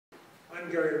I'm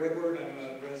Gary Woodward. I'm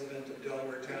a resident of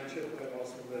Delaware Township. I've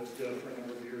also lived for a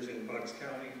number of years in Bucks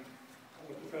County. I'm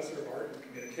a professor of art and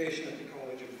communication at the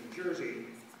College of New Jersey.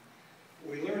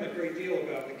 We learn a great deal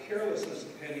about the carelessness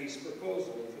of PennEast's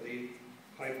proposal for the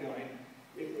pipeline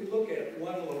if we look at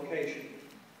one location.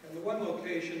 And the one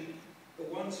location, the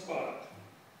one spot,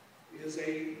 is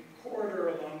a corridor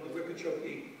along the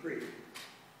Wickachokie Creek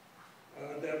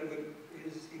that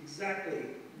is exactly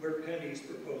where PennEast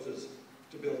proposes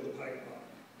to build the pipeline.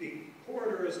 The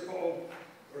corridor is called,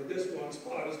 or this one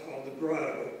spot is called the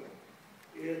Grotto.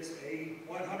 It's a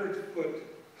 100-foot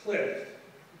cliff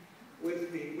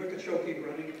with the Wickachokie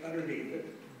running underneath it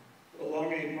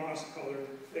along a moss-colored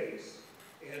face.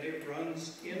 And it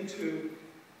runs into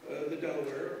the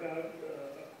Delaware about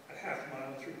a half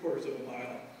mile, 3/4 of a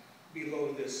mile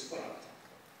below this spot.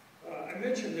 I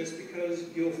mention this because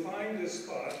you'll find this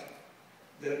spot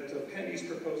that PennEast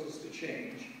proposes to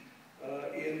change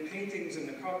in paintings in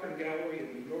the Cochrane Gallery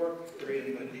in New York, or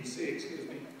in DC, excuse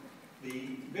me,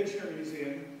 the Michener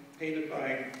Museum, painted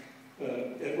by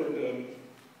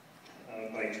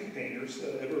by two painters,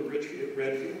 Edward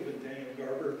Redfield and Daniel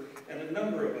Garber, and a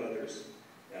number of others.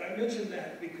 And I mention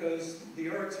that because the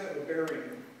arts have a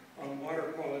bearing on water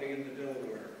quality in the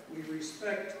Delaware. We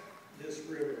respect this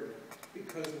river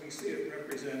because we see it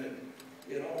represented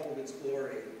in all of its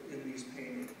glory in these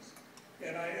paintings.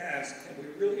 And I ask, can we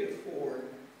really afford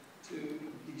to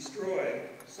destroy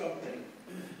something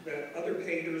that other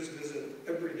painters visit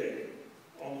every day,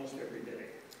 almost every day,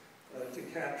 to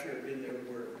capture in their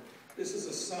work? This is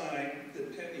a sign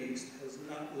that PennEast has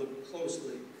not looked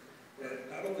closely at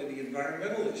not only the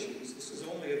environmental issues, this is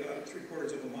only about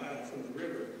 3/4 of a mile from the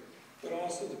river, but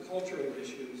also the cultural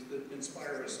issues that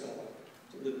inspire us all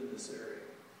to live in this area.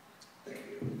 Thank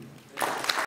you.